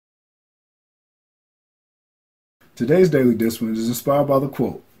Today's daily discipline is inspired by the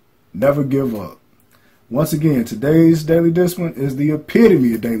quote, "Never give up." Once again, today's daily discipline is the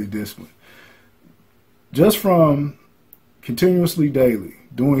epitome of daily discipline. Just from continuously daily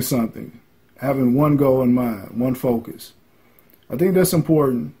doing something, having one goal in mind, one focus. I think that's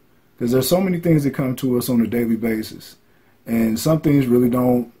important because there's so many things that come to us on a daily basis, and some things really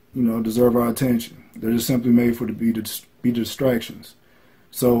don't, deserve our attention. They're just simply made to be distractions.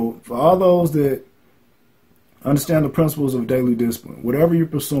 So for all those that understand the principles of daily discipline, whatever you're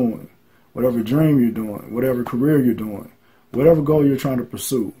pursuing, whatever dream you're doing, whatever career you're doing, whatever goal you're trying to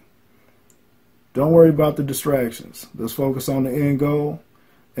pursue, don't worry about the distractions. Let's focus on the end goal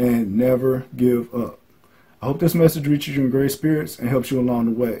and never give up. I hope this message reaches you in great spirits and helps you along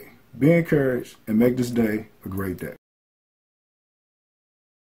the way. Be encouraged and make this day a great day.